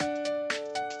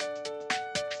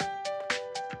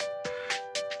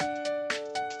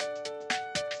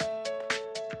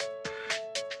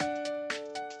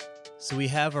So we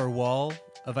have our wall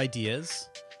of ideas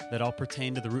that all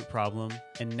pertain to the root problem.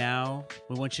 And now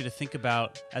we want you to think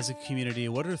about, as a community,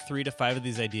 what are 3 to 5 of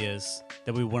these ideas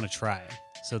that we want to try?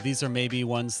 So these are maybe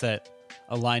ones that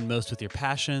align most with your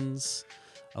passions,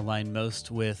 align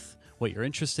most with what you're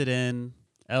interested in.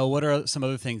 Elle, what are some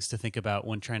other things to think about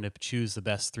when trying to choose the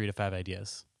best 3 to 5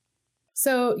 ideas?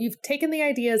 So you've taken the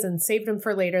ideas and saved them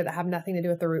for later that have nothing to do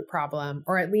with the root problem,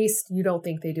 or at least you don't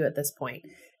think they do at this point.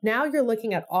 Now you're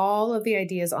looking at all of the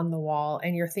ideas on the wall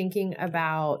and you're thinking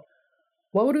about,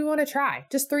 what would we want to try?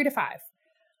 Just 3 to 5.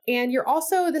 And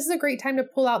this is a great time to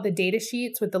pull out the data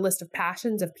sheets with the list of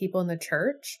passions of people in the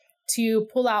church, to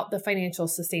pull out the financial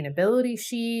sustainability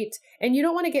sheet. And you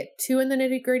don't want to get too in the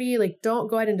nitty gritty, like don't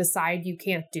go ahead and decide you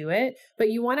can't do it, but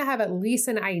you want to have at least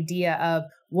an idea of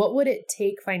what would it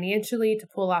take financially to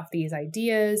pull off these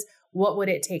ideas? What would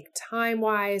it take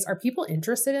time-wise? Are people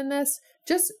interested in this?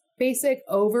 Just basic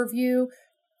overview.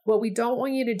 What we don't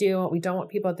want you to do, what we don't want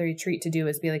people at the retreat to do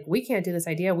is be like, we can't do this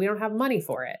idea. We don't have money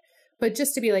for it. But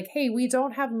just to be like, hey, we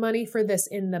don't have money for this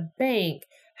in the bank.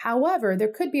 However,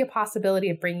 there could be a possibility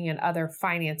of bringing in other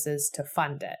finances to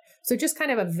fund it. So just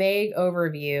kind of a vague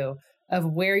overview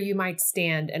of where you might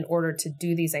stand in order to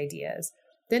do these ideas.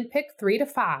 Then pick 3 to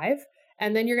 5,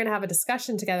 and then you're going to have a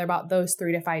discussion together about those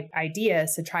 3 to 5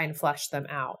 ideas to try and flesh them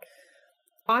out.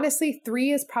 Honestly,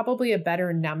 3 is probably a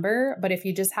better number, but if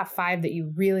you just have 5 that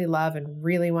you really love and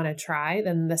really want to try,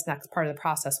 then this next part of the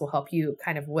process will help you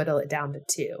kind of whittle it down to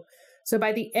 2. So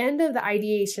by the end of the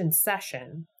ideation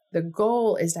session, the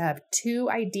goal is to have 2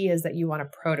 ideas that you want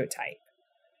to prototype.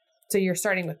 So you're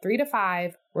starting with 3 to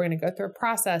 5. We're going to go through a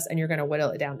process and you're going to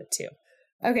whittle it down to 2.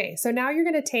 Okay, so now you're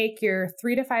going to take your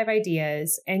 3 to 5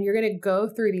 ideas and you're going to go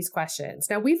through these questions.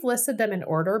 Now we've listed them in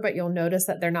order, but you'll notice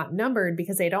that they're not numbered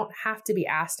because they don't have to be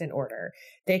asked in order.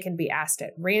 They can be asked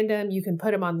at random. You can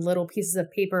put them on little pieces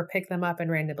of paper, pick them up and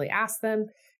randomly ask them.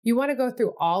 You want to go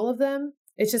through all of them.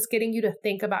 It's just getting you to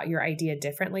think about your idea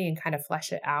differently and kind of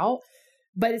flesh it out.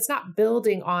 But it's not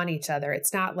building on each other.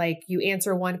 It's not like you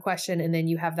answer one question and then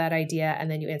you have that idea and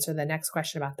then you answer the next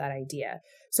question about that idea.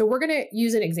 So we're going to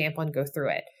use an example and go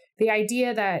through it. The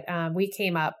idea that we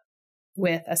came up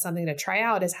with as something to try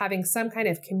out is having some kind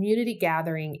of community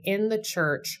gathering in the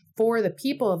church for the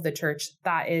people of the church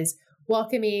that is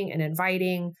welcoming and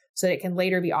inviting so that it can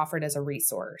later be offered as a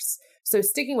resource. So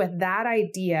sticking with that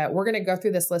idea, we're going to go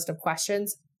through this list of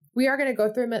questions. We are going to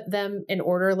go through them in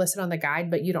order listed on the guide,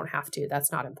 but you don't have to.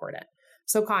 That's not important.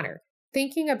 So Connor,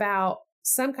 thinking about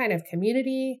some kind of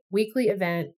community weekly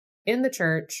event in the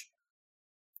church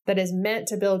that is meant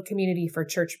to build community for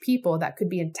church people that could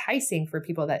be enticing for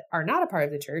people that are not a part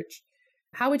of the church,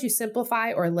 how would you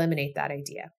simplify or eliminate that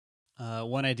idea?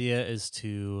 One idea is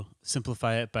to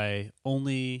simplify it by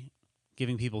only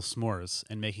giving people s'mores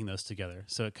and making those together.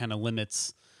 So it kind of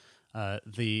limits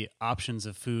the options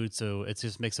of food, so it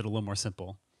just makes it a little more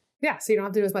simple. Yeah, so you don't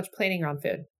have to do as much planning around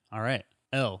food. All right.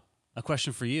 Elle, a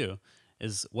question for you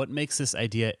is, what makes this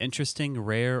idea interesting,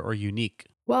 rare, or unique?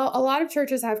 Well, a lot of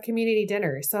churches have community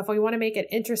dinners. So if we want to make it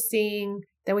interesting,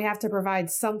 then we have to provide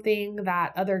something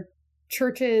that other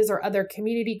churches or other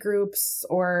community groups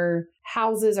or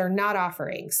houses are not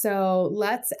offering. So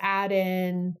let's add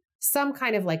in some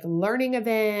kind of like learning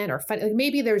event or fun. Like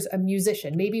maybe there's a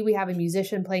musician. Maybe we have a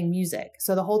musician playing music.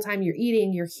 So the whole time you're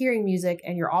eating, you're hearing music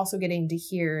and you're also getting to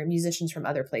hear musicians from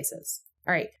other places.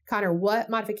 All right, Connor, what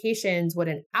modifications would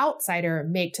an outsider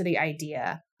make to the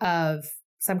idea of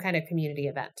some kind of community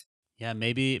event? Yeah,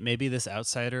 maybe this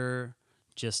outsider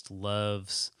just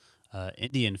loves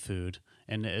Indian food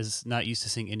and is not used to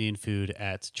seeing Indian food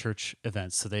at church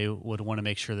events. So they would want to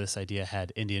make sure this idea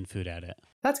had Indian food at it.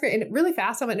 That's great. And really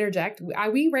fast, I'm going to interject.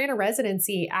 We ran a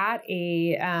residency at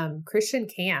a Christian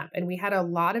camp, and we had a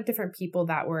lot of different people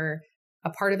that were a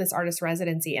part of this artist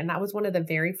residency. And that was one of the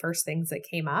very first things that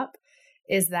came up,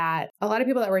 is that a lot of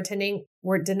people that were attending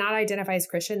did not identify as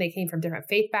Christian. They came from different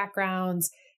faith backgrounds,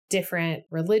 different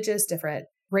religious, different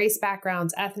race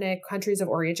backgrounds, ethnic, countries of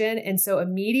origin. And so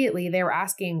immediately they were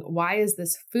asking, why is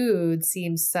this food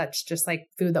seems such just like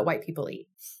food that white people eat?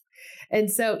 And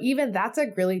so even that's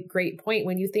a really great point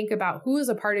when you think about who is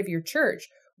a part of your church.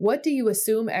 What do you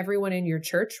assume everyone in your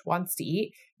church wants to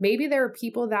eat? Maybe there are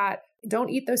people that don't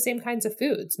eat those same kinds of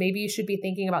foods. Maybe you should be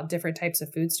thinking about different types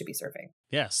of foods to be serving.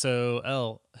 Yeah. So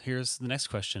Elle, here's the next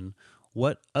question.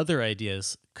 What other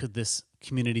ideas could this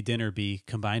community dinner be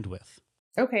combined with?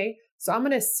 Okay. So I'm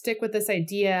going to stick with this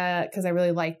idea because I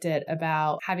really liked it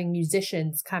about having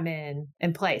musicians come in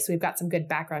and play. So we've got some good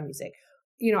background music.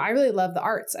 You know, I really love the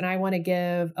arts and I want to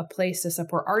give a place to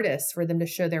support artists for them to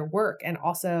show their work and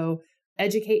also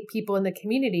educate people in the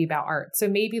community about art. So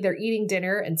maybe they're eating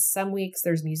dinner and some weeks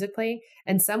there's music playing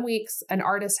and some weeks an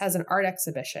artist has an art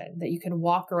exhibition that you can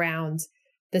walk around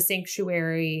the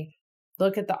sanctuary,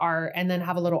 look at the art, and then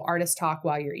have a little artist talk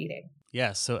while you're eating.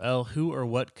 Yeah. So, Elle, who or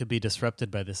what could be disrupted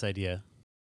by this idea?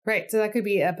 Right. So that could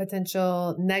be a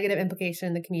potential negative implication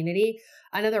in the community.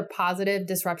 Another positive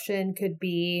disruption could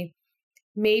be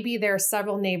maybe there are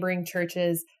several neighboring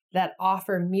churches that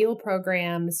offer meal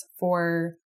programs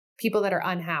for people that are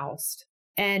unhoused.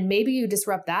 And maybe you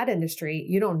disrupt that industry.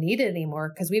 You don't need it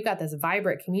anymore because we've got this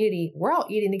vibrant community. We're all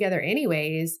eating together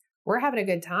anyways. We're having a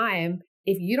good time.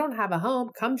 If you don't have a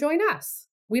home, come join us.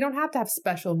 We don't have to have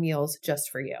special meals just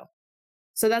for you.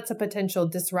 So that's a potential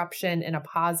disruption in a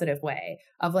positive way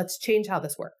of let's change how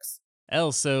this works.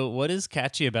 Elle, so what is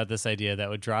catchy about this idea that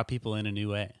would draw people in a new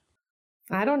way?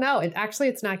 I don't know.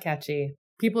 It's not catchy.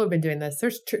 People have been doing this.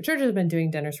 Churches have been doing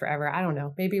dinners forever. I don't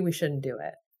know. Maybe we shouldn't do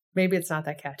it. Maybe it's not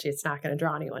that catchy. It's not going to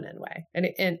draw anyone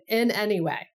in any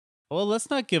way. Well, let's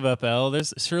not give up, Elle.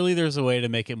 Surely there's a way to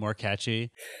make it more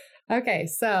catchy. Okay,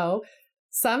 so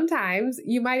sometimes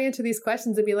you might answer these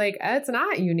questions and be like, it's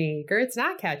not unique or it's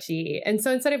not catchy. And so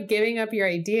instead of giving up your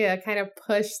idea, kind of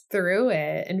push through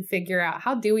it and figure out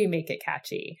how do we make it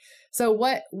catchy? So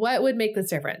what would make this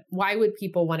different? Why would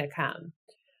people want to come?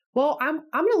 Well, I'm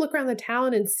going to look around the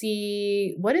town and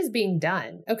see what is being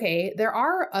done. Okay, there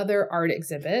are other art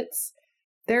exhibits.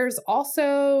 There's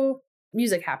also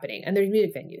music happening and there's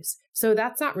music venues. So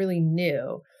that's not really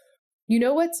new. You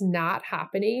know what's not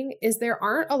happening is there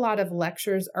aren't a lot of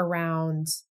lectures around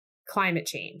climate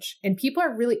change. And people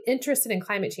are really interested in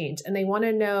climate change and they want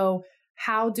to know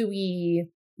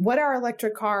what are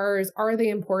electric cars? Are they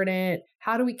important?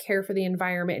 How do we care for the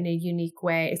environment in a unique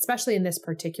way, especially in this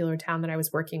particular town that I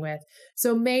was working with?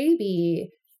 So maybe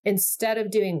instead of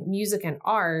doing music and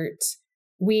art,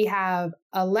 we have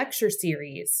a lecture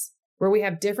series where we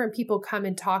have different people come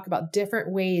and talk about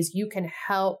different ways you can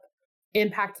help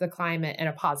impact the climate in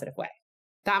a positive way.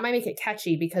 That might make it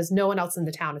catchy because no one else in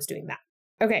the town is doing that.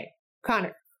 Okay,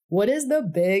 Connor, what is the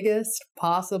biggest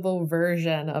possible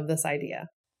version of this idea?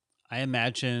 I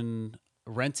imagine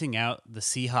renting out the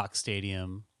Seahawks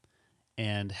Stadium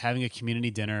and having a community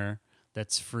dinner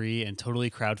that's free and totally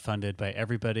crowdfunded by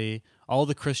everybody. All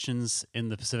the Christians in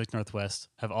the Pacific Northwest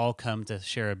have all come to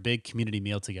share a big community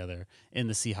meal together in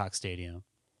the Seahawks Stadium.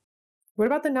 What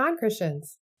about the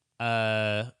non-Christians?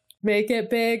 Make it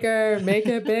bigger. Make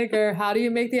it bigger. How do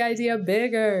you make the idea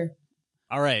bigger?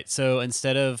 All right. So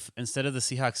instead of the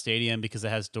Seahawks Stadium, because it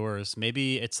has doors,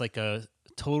 maybe it's like a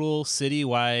total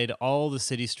citywide, all the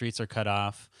city streets are cut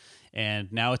off,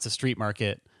 and now it's a street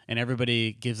market, and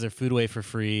everybody gives their food away for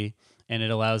free, and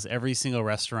it allows every single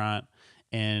restaurant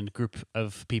and group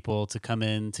of people to come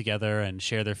in together and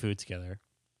share their food together.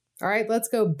 All right, let's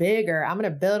go bigger. I'm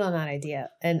going to build on that idea.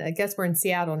 And I guess we're in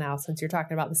Seattle now since you're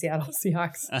talking about the Seattle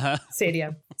Seahawks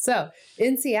Stadium. So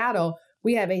in Seattle,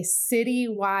 we have a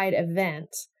citywide event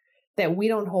that we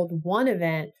don't hold one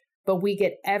event, but we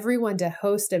get everyone to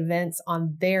host events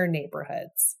on their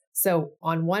neighborhoods. So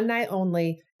on one night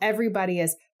only, everybody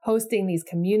is hosting these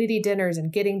community dinners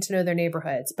and getting to know their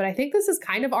neighborhoods. But I think this is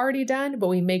kind of already done, but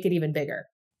we make it even bigger.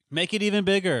 Make it even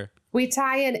bigger. We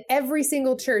tie in every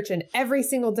single church and every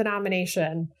single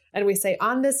denomination. And we say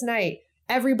on this night,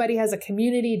 everybody has a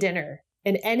community dinner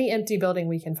in any empty building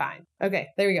we can find. Okay,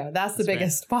 there we go. That's the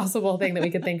biggest possible thing that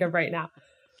we could think of right now.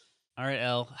 All right,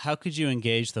 Elle, how could you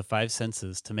engage the five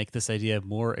senses to make this idea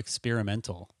more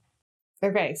experimental?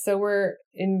 Okay, so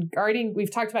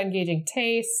we've talked about engaging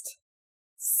taste,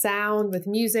 sound with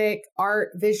music, art,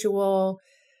 visual,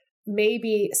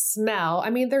 maybe smell. I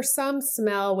mean, there's some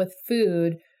smell with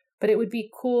food, but it would be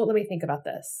cool. Let me think about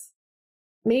this.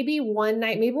 Maybe one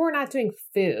night, maybe we're not doing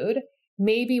food.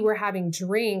 Maybe we're having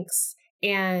drinks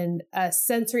and a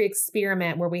sensory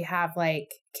experiment where we have like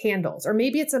candles, or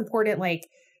maybe it's important like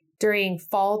during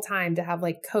fall time to have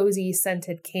like cozy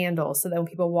scented candles so that when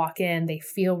people walk in, they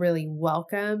feel really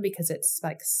welcome because it's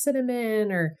like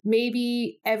cinnamon. Or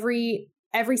maybe every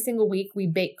single week we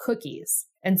bake cookies.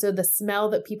 And so the smell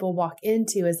that people walk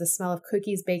into is the smell of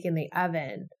cookies baked in the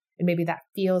oven. And maybe that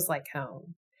feels like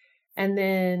home. And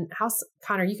then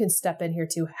Connor, you can step in here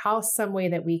too. How's some way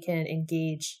that we can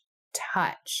engage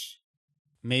touch?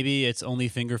 Maybe it's only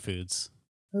finger foods.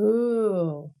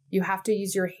 Ooh, you have to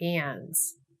use your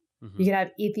hands. Mm-hmm. You could have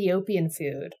Ethiopian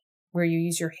food where you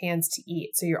use your hands to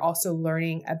eat. So you're also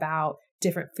learning about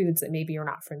different foods that maybe you're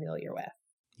not familiar with.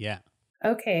 Yeah.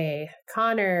 Okay,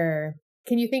 Connor,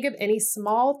 can you think of any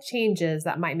small changes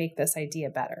that might make this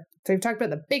idea better? So we've talked about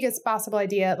the biggest possible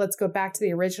idea. Let's go back to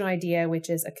the original idea,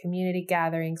 which is a community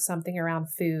gathering, something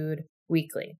around food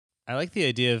weekly. I like the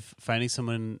idea of finding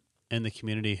someone in the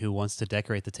community who wants to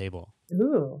decorate the table.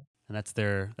 Ooh. And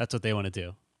that's what they want to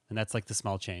do. And that's like the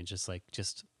small change. It's like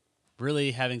just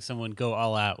really having someone go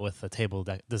all out with a table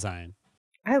design.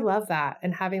 I love that.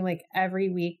 And having like every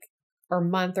week or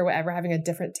month or whatever, having a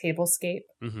different tablescape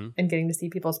and getting to see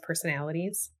people's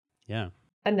personalities. Yeah.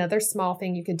 Another small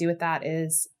thing you could do with that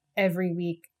is every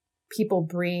week people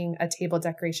bring a table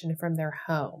decoration from their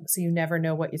home. So you never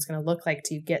know what it's going to look like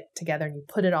till you get together and you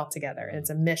put it all together. And it's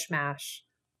a mishmash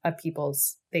of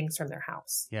people's things from their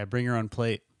house. Yeah. Bring your own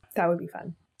plate. That would be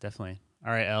fun. Definitely.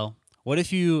 All right, Elle. What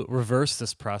if you reverse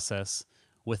this process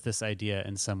with this idea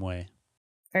in some way?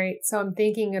 All right. So I'm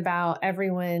thinking about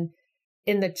everyone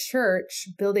in the church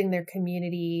building their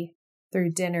community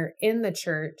through dinner in the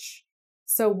church.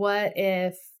 So what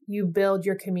if you build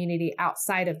your community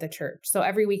outside of the church? So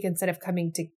every week, instead of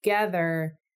coming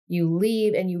together, you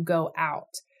leave and you go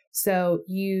out. So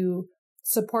you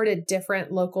support a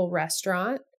different local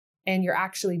restaurant and you're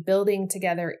actually building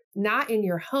together, not in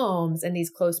your homes in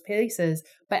these close places,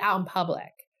 but out in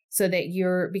public, so that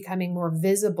you're becoming more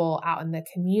visible out in the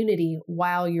community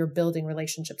while you're building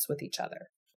relationships with each other.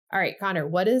 All right, Connor,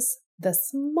 what is the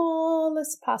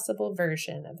smallest possible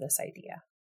version of this idea?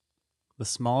 The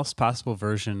smallest possible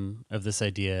version of this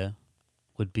idea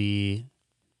would be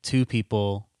two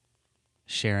people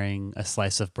sharing a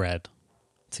slice of bread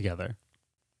together.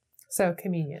 So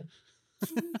communion.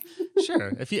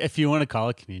 Sure, if you want to call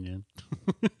it communion.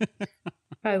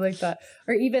 I like that.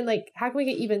 Or even like, how can we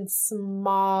get even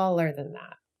smaller than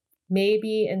that?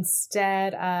 Maybe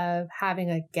instead of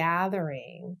having a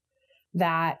gathering,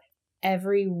 that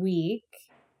every week,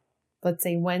 let's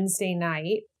say Wednesday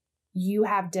night, you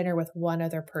have dinner with one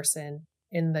other person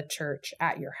in the church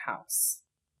at your house.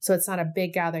 So it's not a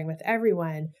big gathering with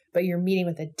everyone, but you're meeting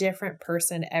with a different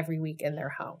person every week in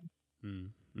their home.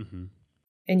 Mm-hmm.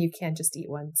 And you can't just eat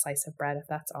one slice of bread if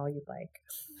that's all you'd like.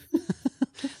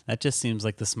 That just seems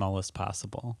like the smallest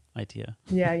possible idea.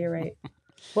 Yeah, you're right.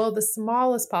 Well, the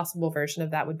smallest possible version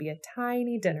of that would be a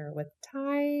tiny dinner with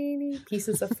tiny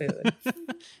pieces of food.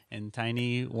 And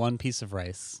tiny one piece of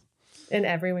rice. And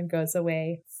everyone goes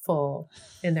away full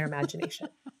in their imagination.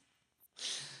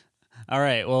 All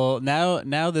right. Well,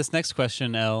 now this next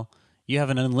question, Elle, you have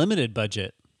an unlimited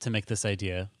budget to make this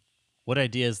idea. What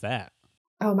idea is that?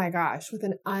 Oh my gosh, with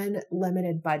an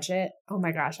unlimited budget. Oh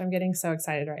my gosh, I'm getting so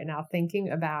excited right now thinking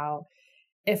about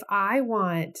if I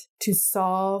want to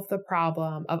solve the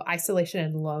problem of isolation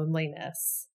and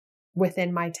loneliness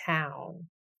within my town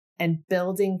and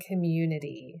building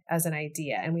community as an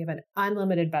idea, and we have an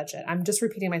unlimited budget. I'm just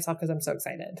repeating myself because I'm so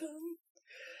excited.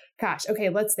 Gosh, okay,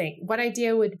 let's think. What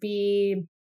idea would be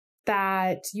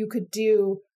that you could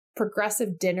do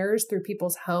progressive dinners through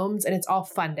people's homes and it's all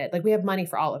funded. Like we have money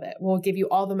for all of it. We'll give you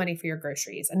all the money for your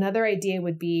groceries. Another idea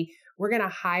would be we're going to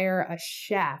hire a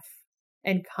chef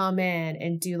and come in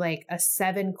and do like a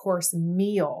 7-course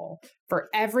meal for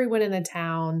everyone in the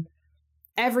town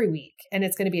every week. And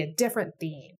it's going to be a different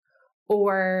theme.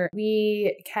 Or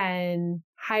we can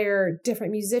hire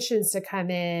different musicians to come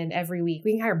in every week.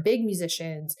 We can hire big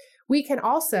musicians. We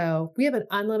have an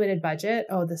unlimited budget.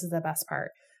 Oh, this is the best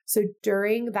part. So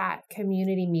during that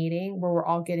community meeting where we're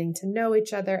all getting to know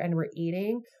each other and we're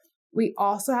eating, we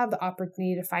also have the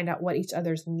opportunity to find out what each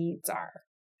other's needs are.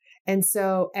 And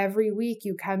so every week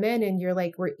you come in and you're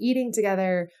like, we're eating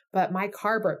together, but my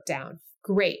car broke down.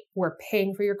 Great. We're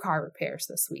paying for your car repairs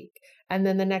this week. And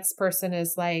then the next person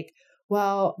is like,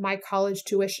 well, my college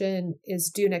tuition is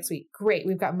due next week. Great.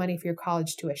 We've got money for your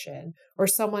college tuition. Or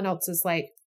someone else is like,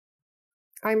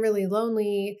 I'm really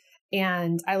lonely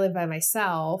and I live by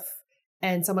myself.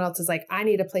 And someone else is like, I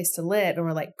need a place to live. And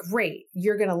we're like, great,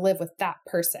 you're going to live with that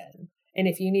person. And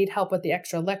if you need help with the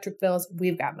extra electric bills,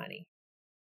 we've got money.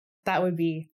 That would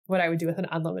be what I would do with an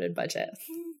unlimited budget.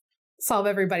 Solve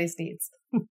everybody's needs.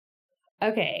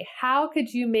 Okay, how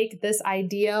could you make this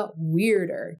idea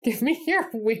weirder? Give me your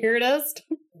weirdest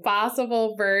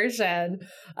possible version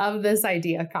of this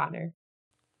idea, Connor.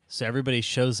 So everybody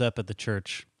shows up at the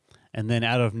church, and then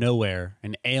out of nowhere,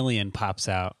 an alien pops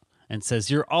out and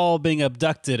says, you're all being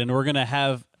abducted, and we're going to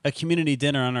have a community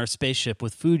dinner on our spaceship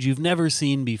with food you've never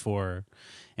seen before,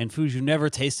 and food you've never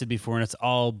tasted before, and it's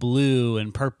all blue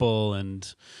and purple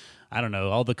and, I don't know,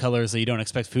 all the colors that you don't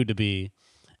expect food to be.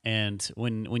 And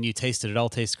when you taste it, it all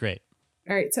tastes great.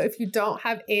 All right. So if you don't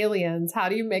have aliens, how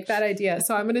do you make that idea?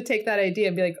 So I'm going to take that idea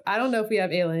and be like, I don't know if we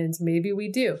have aliens. Maybe we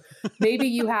do. Maybe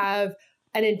you have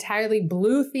an entirely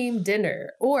blue themed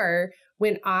dinner. Or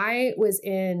when I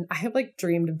have like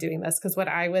dreamed of doing this because when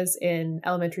I was in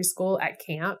elementary school at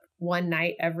camp, one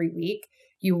night every week,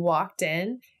 you walked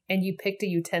in and you picked a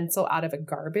utensil out of a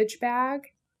garbage bag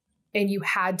and you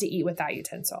had to eat with that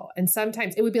utensil. And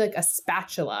sometimes it would be like a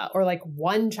spatula or like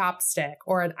one chopstick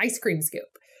or an ice cream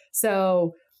scoop.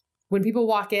 So when people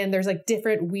walk in, there's like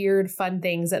different weird fun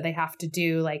things that they have to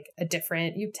do, like a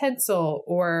different utensil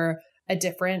or a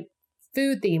different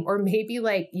food theme, or maybe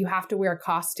like you have to wear a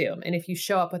costume. And if you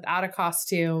show up without a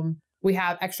costume, we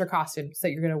have extra costumes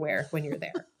that you're going to wear when you're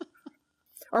there.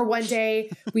 Or one day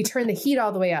we turn the heat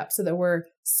all the way up so that we're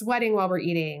sweating while we're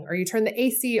eating, or you turn the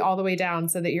AC all the way down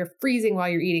so that you're freezing while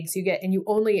you're eating. So you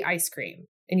only eat ice cream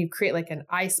and you create like an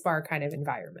ice bar kind of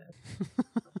environment.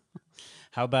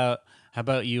 How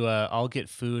about you all get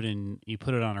food and you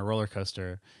put it on a roller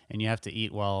coaster and you have to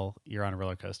eat while you're on a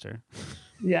roller coaster?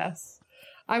 Yes.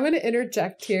 I'm going to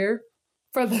interject here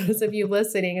for those of you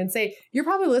listening and say, you're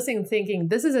probably listening thinking,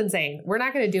 this is insane. We're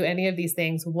not going to do any of these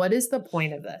things. What is the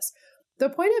point of this? The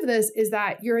point of this is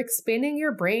that you're expanding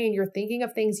your brain. You're thinking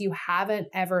of things you haven't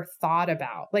ever thought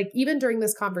about. Like even during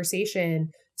this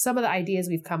conversation, some of the ideas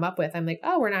we've come up with, I'm like,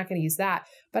 oh, we're not going to use that.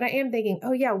 But I am thinking,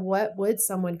 oh yeah, what would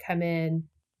someone come in?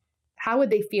 How would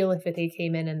they feel if they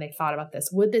came in and they thought about this?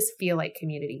 Would this feel like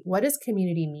community? What does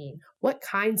community mean? What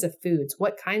kinds of foods?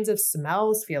 What kinds of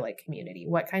smells feel like community?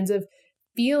 What kinds of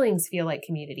feelings feel like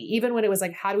community? Even when it was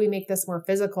like, how do we make this more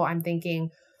physical? I'm thinking,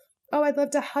 oh, I'd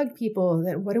love to hug people.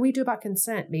 Then what do we do about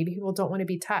consent? Maybe people don't want to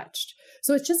be touched.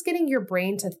 So it's just getting your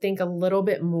brain to think a little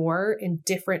bit more in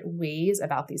different ways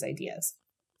about these ideas.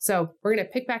 So we're going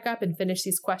to pick back up and finish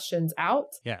these questions out.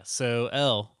 Yeah. So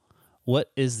Elle,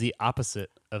 what is the opposite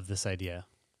of this idea?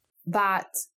 That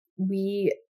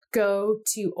we go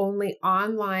to only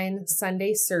online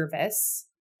Sunday service.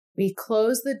 We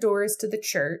close the doors to the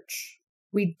church.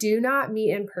 We do not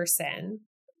meet in person.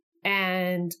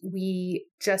 And we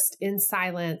just in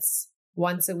silence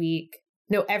once a week,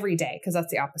 no, every day, because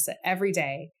that's the opposite. Every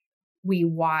day we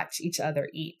watch each other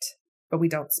eat, but we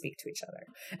don't speak to each other.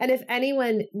 And if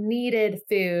anyone needed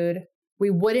food,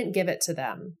 we wouldn't give it to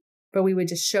them, but we would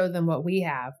just show them what we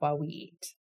have while we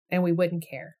eat, and we wouldn't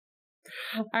care.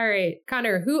 All right,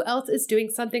 Connor, who else is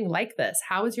doing something like this?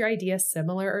 How is your idea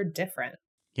similar or different?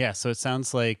 Yeah, so it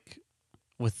sounds like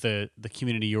with the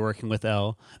community you're working with,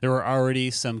 Elle, there were already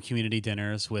some community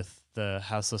dinners with the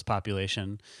houseless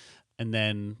population. And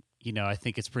then, I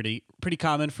think it's pretty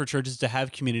common for churches to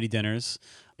have community dinners,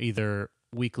 either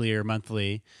weekly or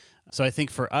monthly. So I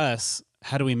think for us,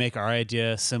 how do we make our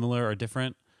idea similar or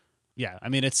different? Yeah, I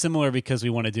mean, it's similar because we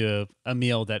want to do a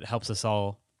meal that helps us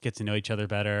all get to know each other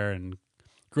better and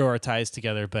grow our ties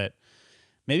together. But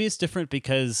maybe it's different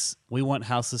because we want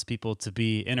houseless people to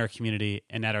be in our community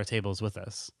and at our tables with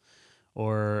us.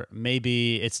 Or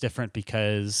maybe it's different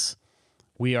because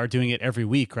we are doing it every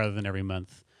week rather than every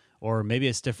month. Or maybe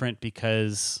it's different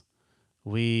because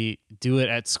we do it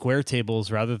at square tables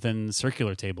rather than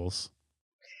circular tables.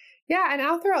 Yeah, and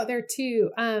I'll throw out there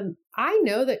too. I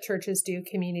know that churches do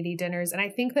community dinners, and I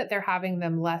think that they're having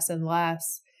them less and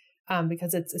less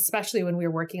because it's especially when we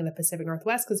were working in the Pacific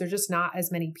Northwest, because there's just not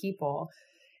as many people.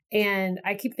 And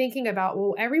I keep thinking about,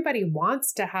 well, everybody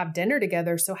wants to have dinner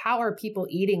together. So how are people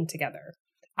eating together?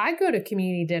 I go to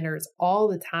community dinners all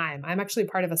the time. I'm actually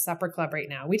part of a supper club right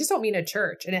now. We just don't meet at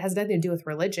church, and it has nothing to do with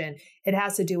religion. It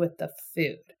has to do with the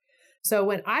food. So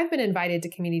when I've been invited to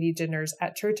community dinners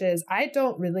at churches, I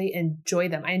don't really enjoy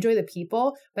them. I enjoy the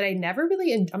people, but I never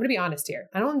really, I'm going to be honest here.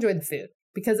 I don't enjoy the food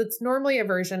because it's normally a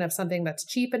version of something that's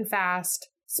cheap and fast,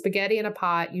 spaghetti in a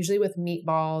pot, usually with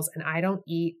meatballs, and I don't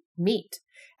eat meat.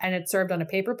 And it's served on a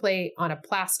paper plate on a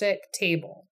plastic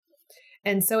table.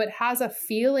 And so it has a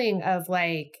feeling of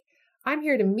like, I'm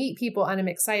here to meet people and I'm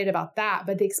excited about that.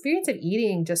 But the experience of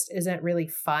eating just isn't really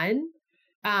fun.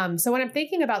 So when I'm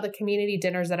thinking about the community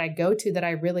dinners that I go to that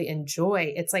I really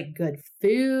enjoy, it's like good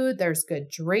food, there's good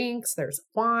drinks, there's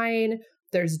wine,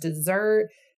 there's dessert.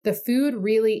 The food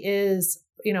really is,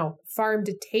 farm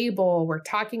to table. We're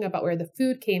talking about where the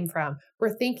food came from.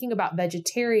 We're thinking about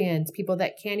vegetarians, people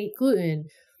that can't eat gluten.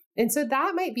 And so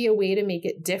that might be a way to make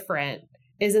it different,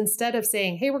 is instead of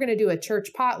saying, hey, we're going to do a church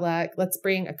potluck, let's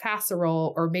bring a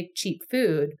casserole or make cheap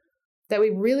food, that we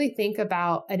really think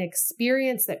about an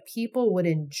experience that people would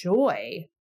enjoy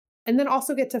and then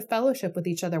also get to fellowship with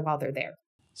each other while they're there.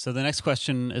 So the next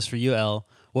question is for you, Elle.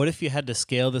 What if you had to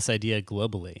scale this idea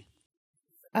globally?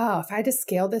 Oh, if I had to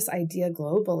scale this idea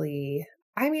globally,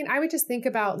 I mean, I would just think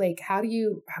about like,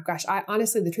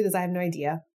 honestly, the truth is I have no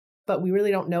idea, but we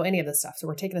really don't know any of this stuff. So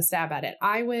we're taking a stab at it.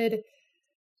 I would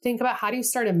think about, how do you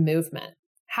start a movement?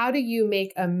 How do you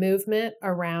make a movement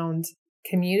around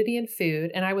community and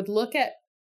food? And I would look at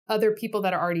other people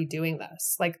that are already doing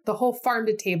this, like the whole farm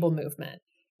to table movement.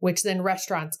 which then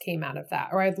restaurants came out of that.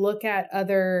 Or I'd look at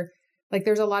other, like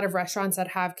there's a lot of restaurants that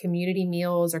have community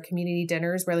meals or community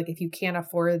dinners where like if you can't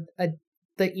afford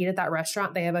the eat at that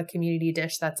restaurant, they have a community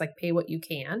dish that's like pay what you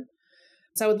can.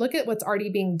 So I would look at what's already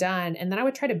being done and then I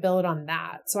would try to build on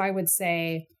that. So I would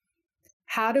say,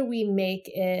 how do we make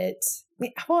it?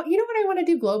 Well, you know what I want to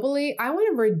do globally? I want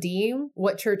to redeem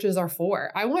what churches are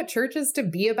for. I want churches to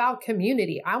be about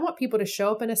community. I want people to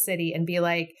show up in a city and be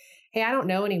like, hey, I don't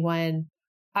know anyone.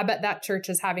 I bet that church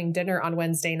is having dinner on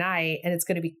Wednesday night and it's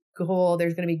going to be cool.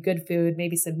 There's going to be good food,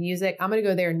 maybe some music. I'm going to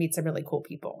go there and meet some really cool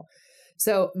people.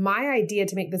 So my idea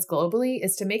to make this globally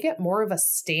is to make it more of a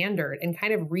standard and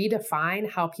kind of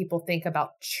redefine how people think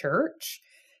about church,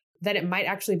 that it might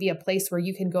actually be a place where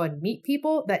you can go and meet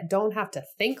people that don't have to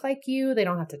think like you. They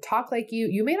don't have to talk like you.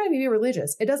 You may not even be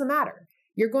religious. It doesn't matter.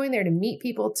 You're going there to meet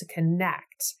people, to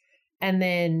connect, and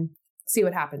then see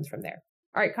what happens from there.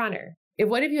 All right, Connor,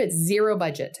 what if you had zero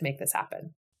budget to make this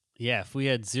happen? Yeah, if we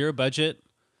had zero budget,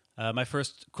 my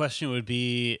first question would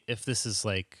be if this is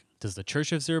like, does the church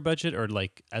have zero budget, or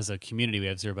like as a community we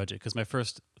have zero budget? Because my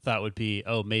first thought would be,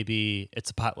 oh, maybe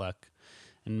it's a potluck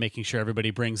and making sure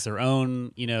everybody brings their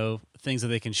own, things that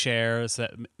they can share so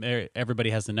that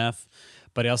everybody has enough.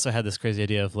 But I also had this crazy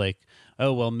idea of like,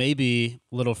 oh, well, maybe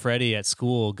little Freddie at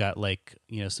school got like,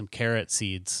 some carrot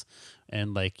seeds,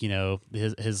 and like,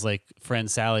 his like friend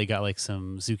Sally got like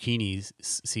some zucchini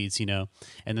seeds,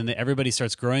 and then everybody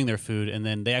starts growing their food, and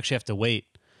then they actually have to wait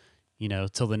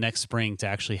till the next spring to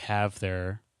actually have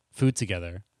their food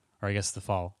together, or I guess the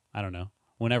fall. I don't know,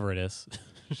 whenever it is.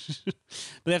 But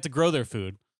they have to grow their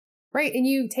food. Right. And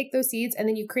you take those seeds and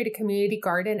then you create a community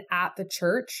garden at the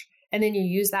church, and then you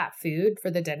use that food for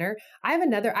the dinner. I've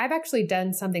actually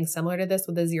done something similar to this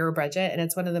with a zero budget. And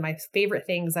it's one of my favorite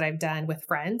things that I've done with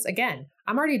friends. Again,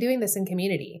 I'm already doing this in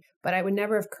community, but it would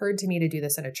never have occurred to me to do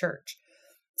this in a church.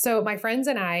 So my friends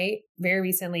and I, very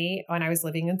recently, when I was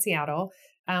living in Seattle,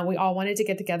 we all wanted to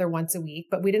get together once a week,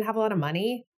 but we didn't have a lot of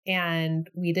money and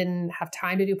we didn't have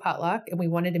time to do potluck, and we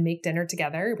wanted to make dinner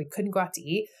together. We couldn't go out to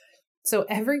eat. So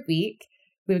every week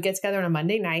we would get together on a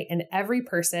Monday night, and every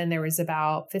person, there was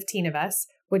about 15 of us,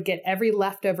 would get every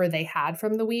leftover they had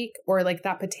from the week, or like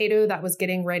that potato that was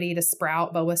getting ready to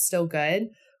sprout but was still good,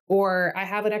 or I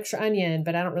have an extra onion,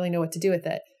 but I don't really know what to do with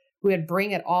it. We would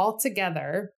bring it all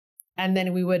together, and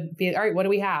then we would be, all right, what do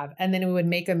we have? And then we would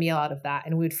make a meal out of that,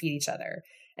 and we would feed each other.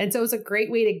 And so it was a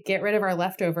great way to get rid of our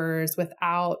leftovers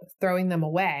without throwing them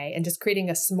away, and just creating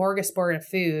a smorgasbord of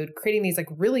food, creating these like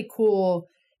really cool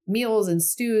meals and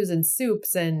stews and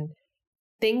soups and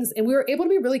things. And we were able to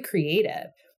be really creative,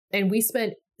 and we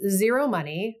spent zero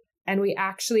money, and we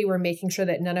actually were making sure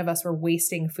that none of us were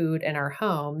wasting food in our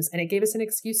homes. And it gave us an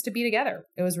excuse to be together.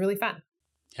 It was really fun.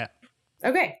 Yeah.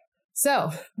 Okay.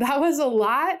 So that was a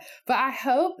lot, but I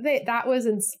hope that was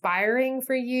inspiring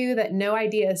for you, that no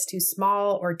idea is too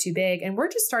small or too big. And we're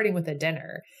just starting with a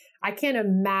dinner. I can't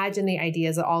imagine the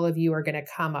ideas that all of you are going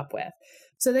to come up with.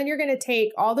 So then you're going to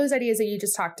take all those ideas that you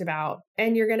just talked about,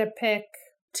 and you're going to pick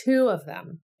 2 of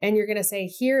them. And you're going to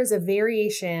say, here's a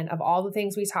variation of all the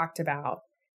things we talked about.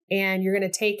 And you're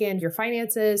going to take in your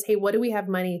finances. Hey, what do we have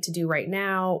money to do right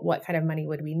now? What kind of money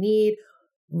would we need?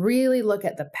 Really look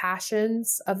at the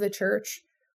passions of the church.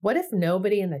 What if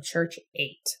nobody in the church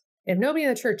ate? If nobody in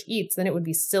the church eats, then it would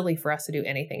be silly for us to do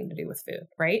anything to do with food,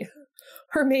 right?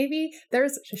 Or maybe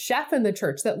there's a chef in the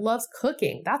church that loves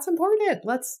cooking. That's important.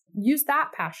 Let's use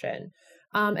that passion.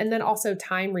 And then also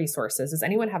time resources. Does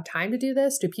anyone have time to do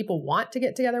this? Do people want to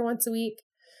get together once a week?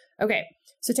 Okay,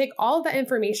 so take all of that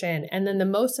information. And then the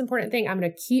most important thing, I'm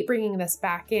going to keep bringing this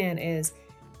back in, is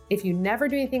if you never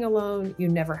do anything alone, you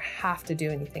never have to do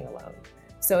anything alone.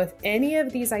 So if any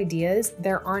of these ideas,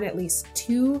 there aren't at least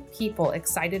 2 people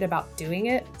excited about doing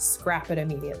it, scrap it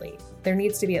immediately. There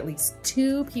needs to be at least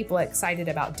 2 people excited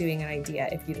about doing an idea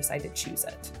if you decide to choose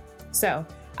it. So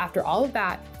after all of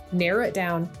that, narrow it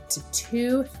down to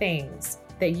 2 things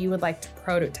that you would like to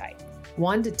prototype.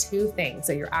 1 to 2 things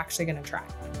that you're actually going to try.